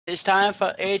It's time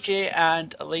for AJ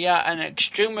and Leah, an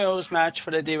Extreme Rules match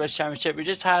for the Divas Championship. We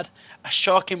just had a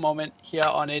shocking moment here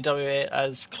on AWA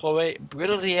as Chloe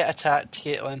brutally attacked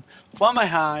Caitlin from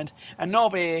behind, and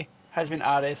nobody has been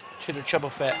added to the triple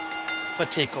threat for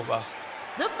takeover.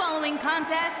 The following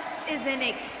contest is an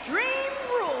Extreme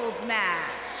Rules match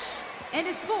and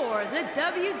is for the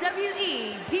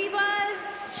WWE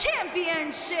Divas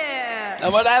Championship.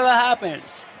 And whatever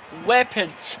happens,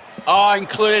 weapons are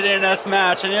included in this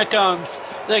match, and here comes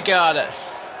the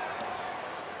goddess.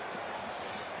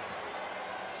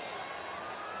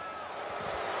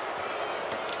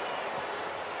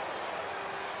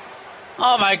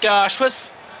 Oh my gosh,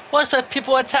 what's the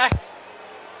people attack?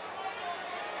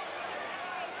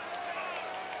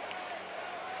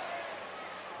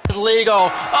 It's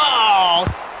legal. Oh!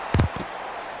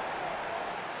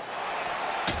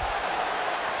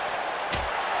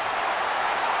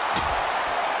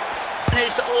 And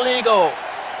it's illegal.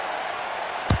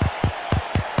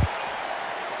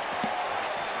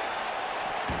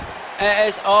 It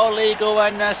is all legal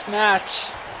in this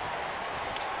match.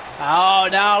 Oh,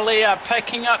 now Leah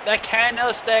picking up the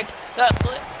candlestick. The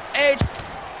edge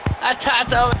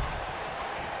attacked over.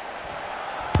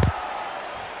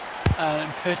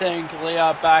 And putting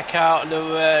Leah back out of the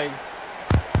ring.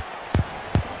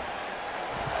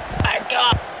 I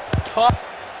got top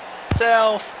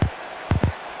self.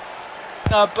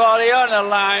 The body on the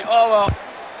line. Oh well.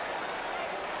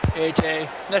 AJ,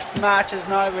 this match has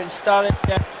not even started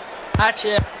yet.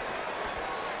 Actually,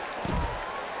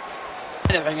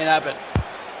 anything can happen.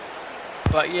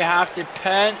 But you have to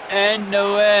pin in the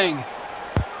ring.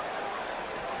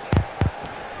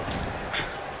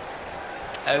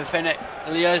 Everything that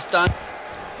Leah's done.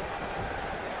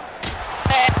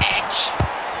 Edge.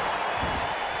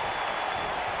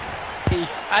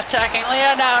 Attacking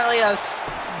Leah now. Leah's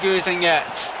using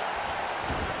it.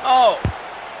 Oh.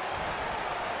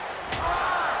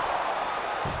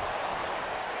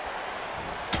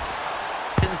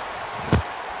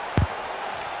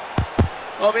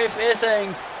 We'll be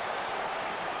facing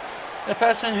the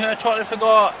person who I totally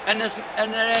forgot in the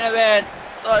event.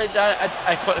 Sorry,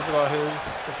 I totally forgot who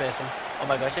we're facing. Oh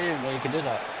my gosh, I didn't know you could do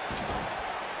that.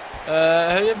 Who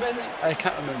are you facing? I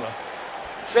can't remember.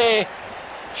 Faye.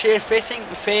 She's facing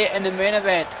Faye in the main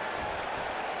event.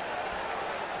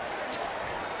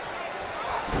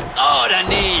 Oh, the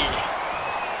knee.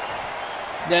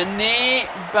 The knee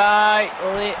by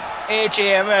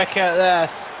AJ. Look at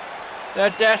this. The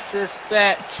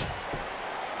disrespect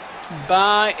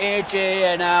by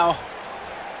AJ now.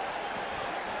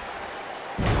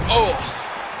 Oh,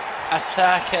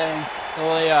 attacking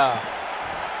Leah.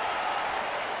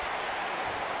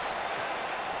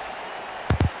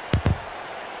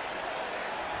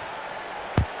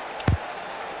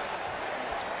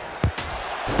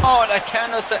 Oh, the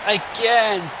candlestick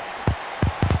again.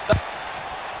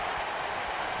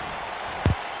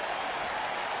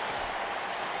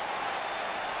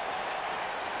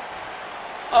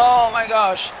 Oh my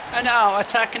gosh, and now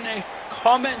attacking the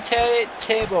commentary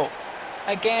table.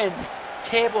 Again,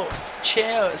 tables,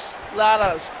 chairs,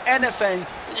 ladders, anything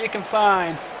that you can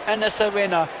find in this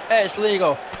arena, it's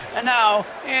legal. And now,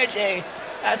 AJ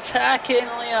attacking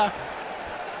Leah.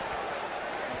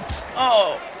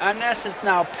 Oh, and this is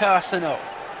now personal.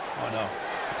 Oh no,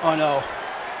 oh no.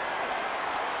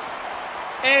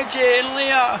 AJ and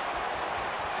Leah.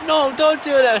 No, don't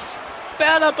do this.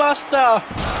 Belly buster.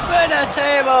 Through the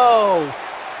table!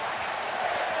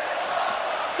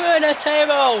 Through the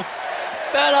table!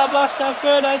 Belly buster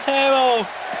through the table!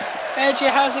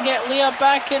 AJ has to get Leah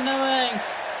back in the ring!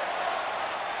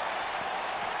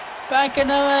 Back in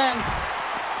the ring!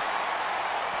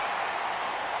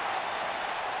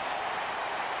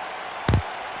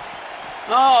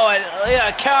 Oh, and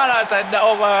Leah counters and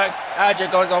over.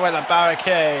 AJ goes over the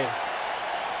barricade.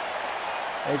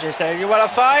 AJ said, "You want to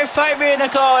fight? Fight me in the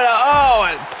corner!" Oh,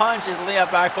 and punches Leah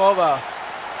back over.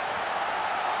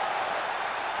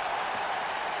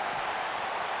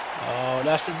 Oh,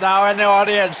 this is now in the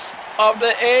audience of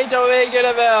the AWA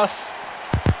Universe.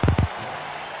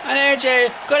 And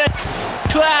AJ gonna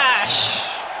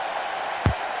crash.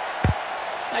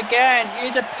 Again,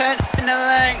 he's a pin in the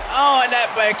ring. Oh, and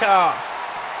that breaker.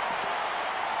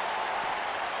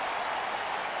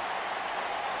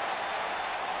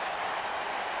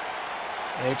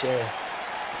 AJ.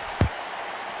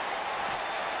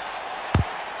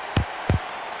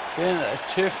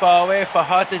 It's too far away for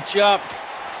her to jump.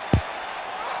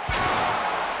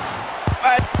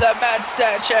 At the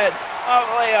midsection of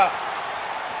Leah.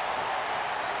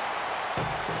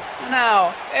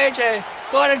 Now, AJ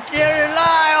got a Jerry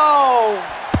Lyle.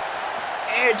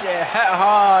 AJ hit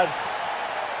hard.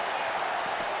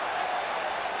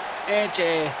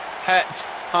 AJ hit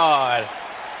hard.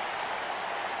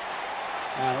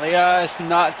 And Leah is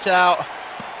knocked out.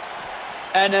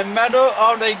 In the middle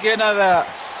of the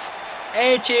universe,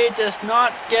 AJ does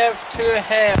not give two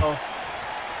hell,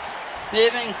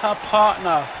 leaving her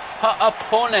partner, her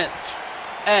opponent,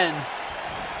 in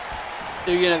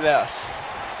the universe.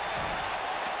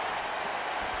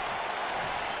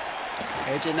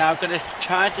 AJ now gonna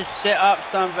try to set up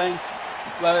something.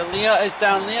 While Leah is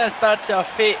down, Leah's back to her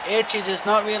feet. AJ does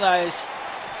not realize.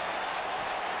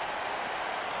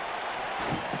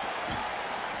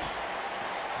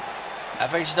 I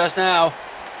think she does now.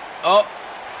 Oh!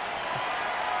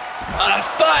 And a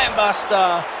spine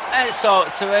buster!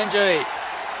 Insult to injury.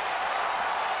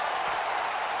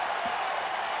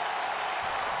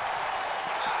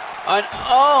 And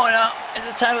oh no! It's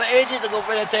the time for AJ to go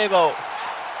for the table.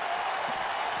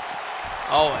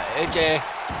 Oh, AJ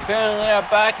putting Leah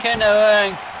back in the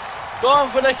ring. Going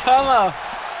for the cover.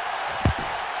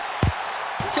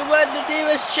 To win the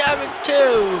Divas Championship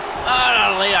 2.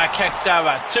 And Leah kicks out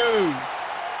at 2.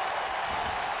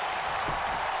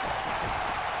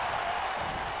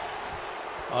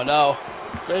 Oh no.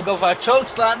 Gonna go for a choke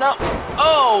slam now.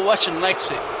 Oh, watching leg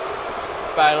sweep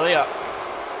by Leah.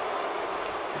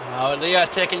 Now Leah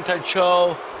taking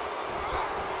control.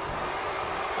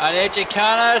 And AJ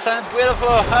counters and beautiful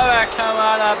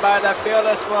Hurricane by the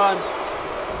fearless one.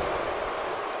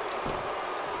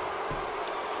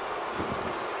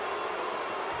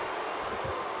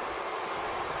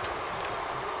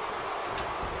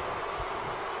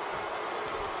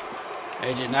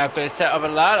 AJ now going to set up a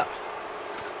ladder.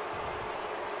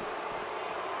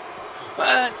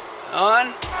 And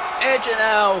on AJ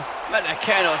now with the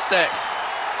candlestick.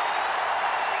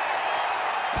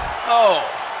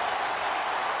 Oh.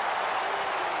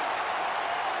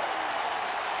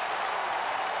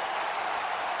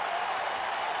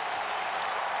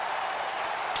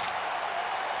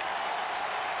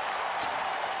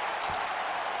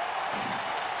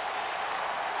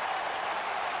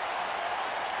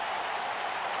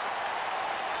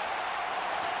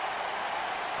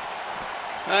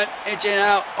 And AJ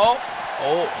now. Oh.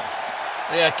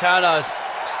 Leah counters.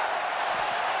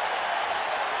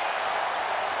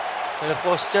 With a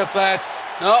full suplex.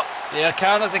 No. Leah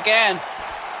counters again.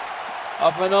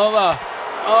 Up and over.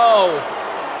 Oh.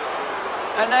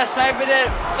 And that's maybe the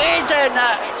reason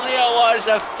that Leah wants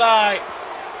to fight.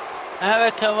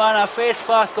 Hurricane Runner face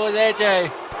first goes AJ.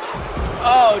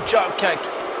 Oh, drop kick.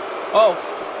 Oh.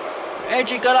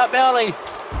 AJ got up early.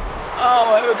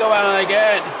 Oh, here we go on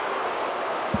again.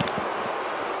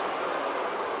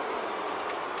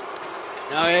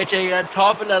 Now AJ at the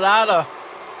top of the ladder.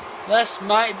 This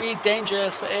might be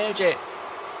dangerous for AJ.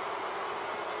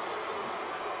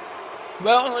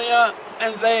 Will Leah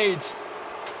invades?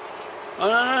 Oh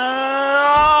no,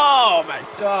 oh my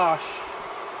gosh.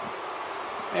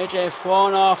 AJ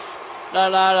thrown off the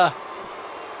ladder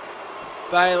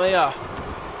by Leah.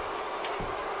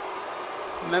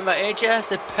 Remember, AJ has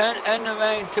to pin in the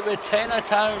ring to retain her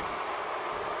talent.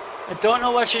 I don't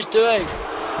know what she's doing,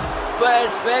 but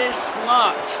it's very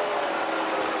smart.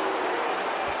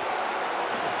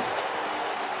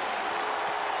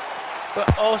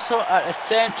 But also at the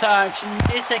same time, she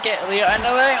needs to get Leah in the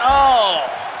ring. Oh!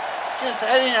 Just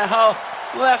hitting her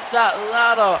with that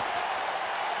ladder.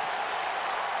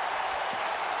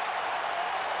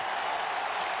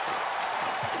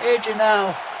 AJ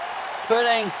now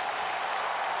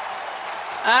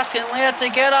asking Leah to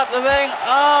get up the ring.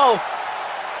 Oh!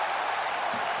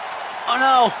 Oh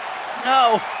no!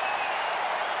 No!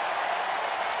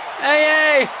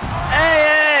 Hey!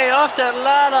 Off the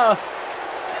ladder!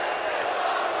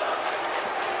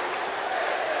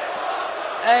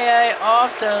 Hey!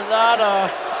 Off the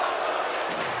ladder!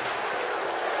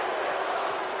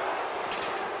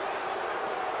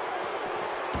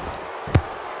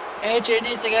 AJ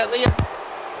needs to get Leah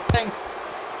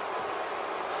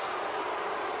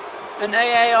and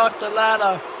AA off the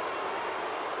ladder.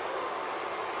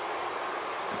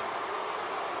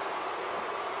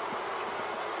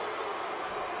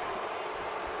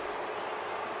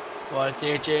 What is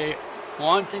AJ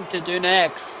wanting to do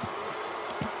next?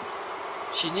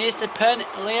 She needs to pin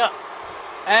Leah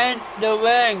in the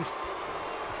ring.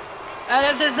 And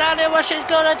that's exactly what she's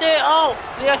gonna do. Oh,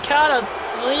 Leah countered.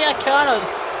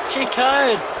 She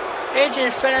countered.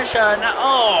 AJ finished her. Now,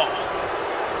 oh.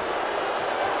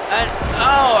 And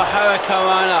oh,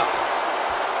 Hurricane up.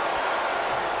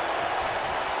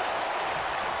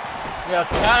 Leah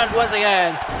countered once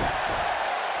again.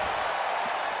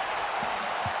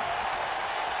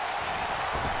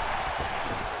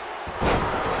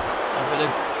 for the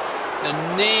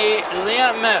knee.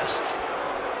 Leah missed.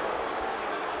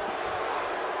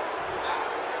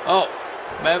 Oh,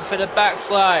 went for the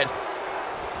backslide.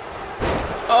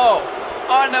 Oh,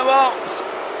 on the ropes.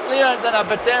 Leah's in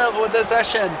a terrible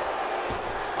position.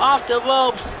 Off the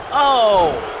ropes.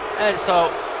 Oh, and so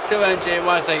 2NG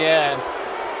once again.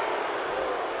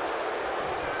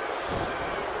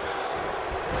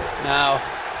 Now,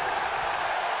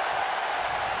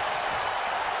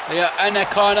 Leah in the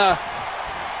corner.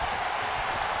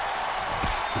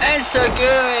 And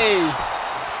Saguri.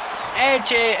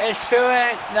 AJ is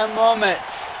feeling the moment.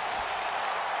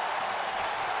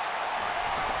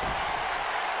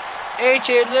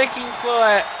 AJ looking for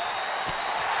it.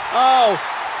 Oh.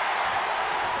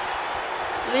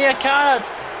 Leah countered.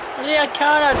 Leah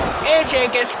countered.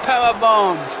 AJ gets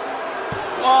powerbombed.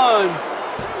 1,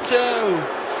 2.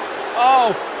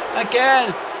 Oh,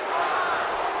 again.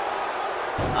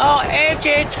 Oh,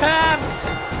 AJ taps.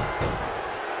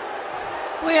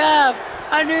 We have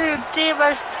a new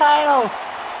Divas title.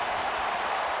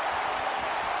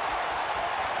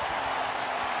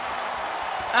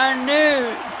 A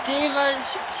new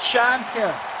Divas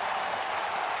champion.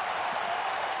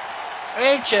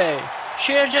 AJ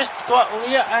should have just got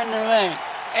Leah in the ring.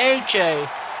 AJ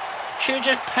should have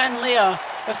just pinned Leah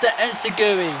with the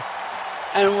Enziguri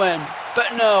and win.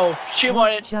 But no, she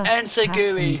wanted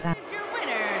Enziguri. Is your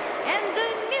winner and the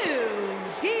new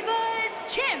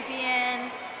Divas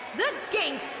champion, the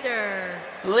Gangster.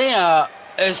 Leah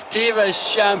is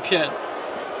Divas champion.